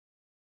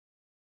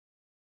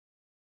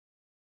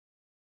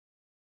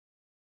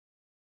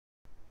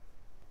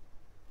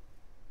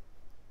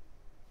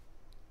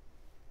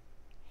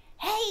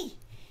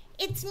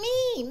it's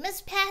me,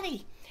 Miss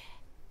Patty.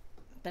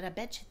 But I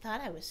bet you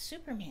thought I was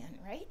Superman,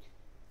 right?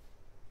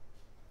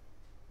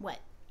 What,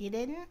 you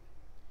didn't?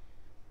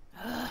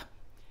 Ugh.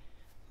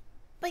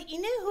 But you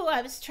knew who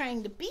I was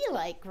trying to be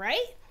like,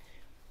 right?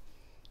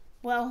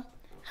 Well,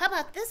 how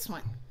about this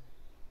one?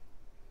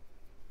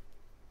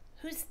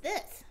 Who's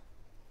this?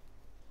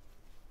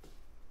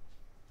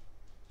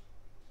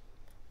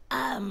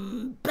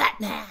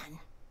 Batman.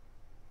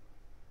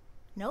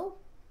 No?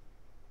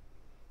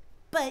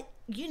 But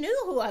you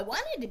knew who I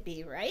wanted to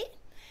be, right?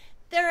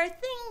 There are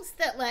things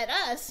that let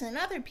us and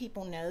other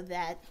people know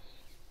that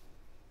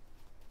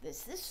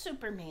this is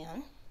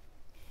Superman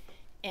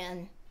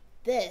and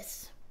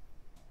this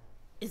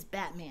is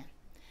Batman,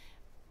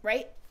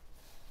 right?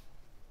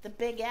 The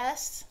big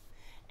S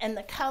and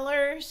the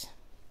colors,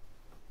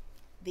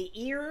 the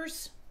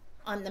ears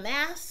on the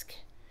mask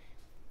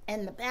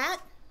and the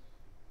bat.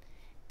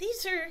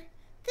 These are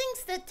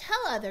things that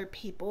tell other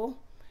people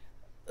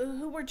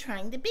who we're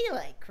trying to be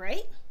like,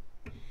 right?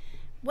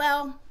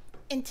 Well,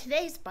 in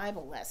today's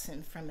Bible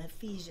lesson from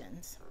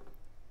Ephesians,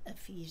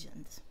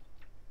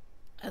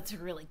 that's a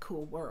really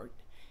cool word.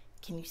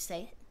 Can you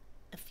say it?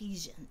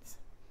 Ephesians.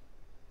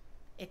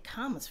 It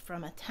comes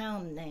from a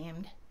town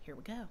named, here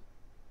we go,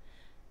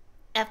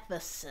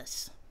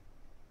 Ephesus.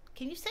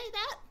 Can you say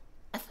that?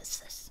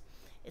 Ephesus.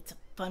 It's a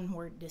fun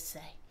word to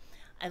say.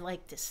 I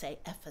like to say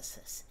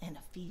Ephesus and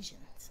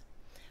Ephesians.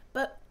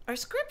 But our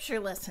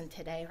scripture lesson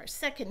today, our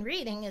second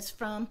reading, is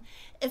from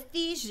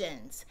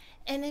Ephesians.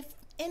 And if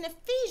in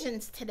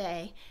Ephesians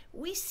today,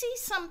 we see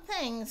some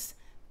things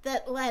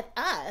that let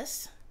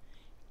us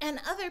and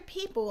other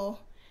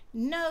people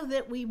know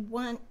that we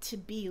want to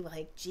be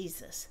like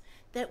Jesus,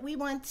 that we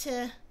want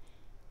to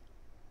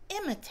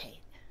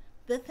imitate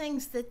the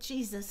things that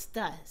Jesus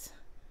does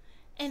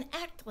and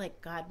act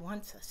like God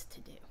wants us to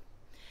do.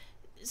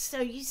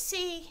 So you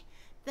see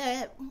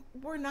that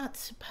we're not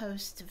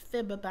supposed to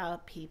fib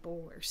about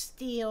people or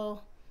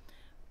steal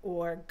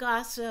or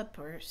gossip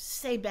or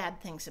say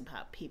bad things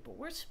about people.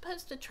 We're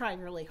supposed to try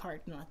really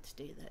hard not to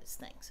do those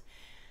things.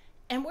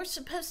 And we're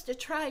supposed to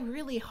try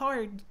really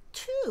hard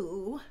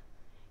to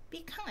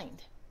be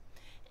kind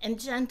and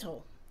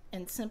gentle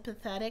and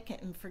sympathetic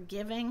and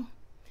forgiving.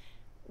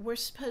 We're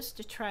supposed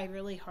to try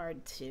really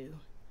hard to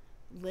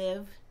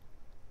live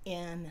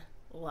in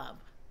love.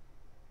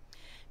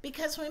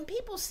 Because when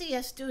people see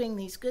us doing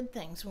these good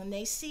things, when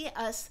they see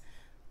us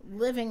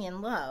living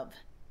in love,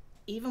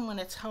 even when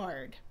it's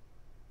hard,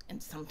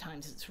 and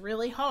sometimes it's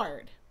really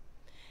hard,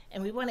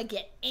 and we want to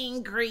get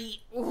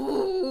angry,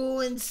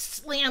 and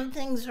slam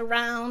things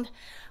around,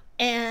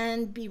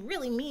 and be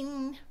really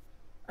mean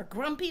or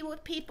grumpy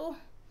with people,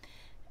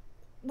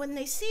 when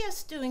they see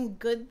us doing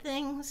good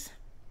things,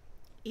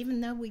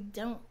 even though we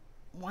don't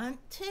want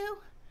to,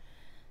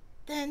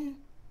 then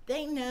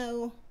they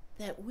know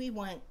that we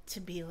want to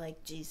be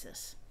like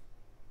Jesus.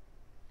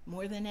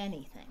 More than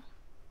anything,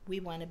 we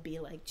want to be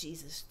like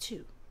Jesus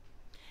too.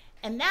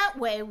 And that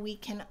way we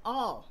can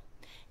all,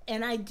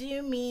 and I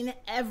do mean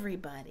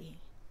everybody,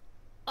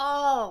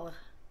 all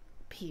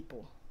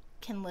people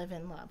can live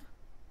in love.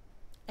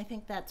 I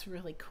think that's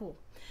really cool.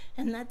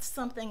 And that's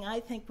something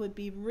I think would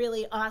be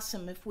really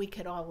awesome if we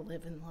could all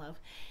live in love.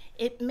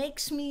 It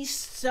makes me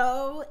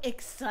so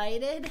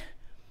excited.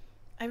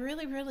 I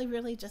really, really,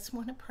 really just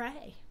want to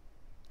pray.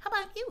 How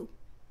about you?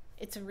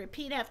 It's a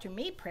repeat after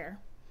me prayer.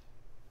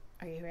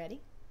 Are you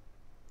ready?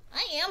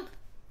 I am.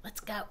 Let's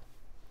go.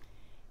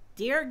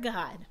 Dear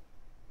God,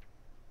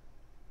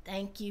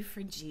 thank you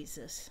for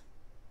Jesus.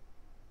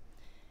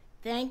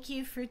 Thank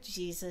you for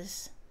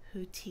Jesus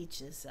who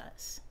teaches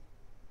us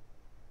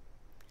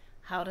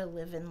how to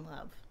live in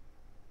love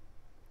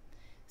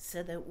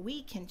so that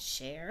we can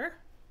share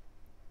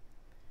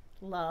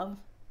love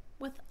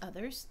with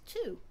others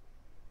too.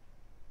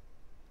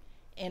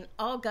 And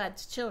all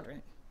God's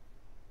children,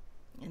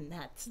 and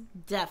that's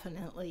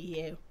definitely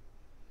you,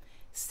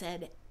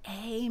 said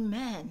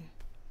amen.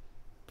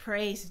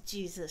 Praise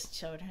Jesus,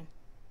 children.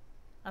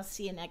 I'll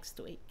see you next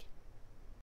week.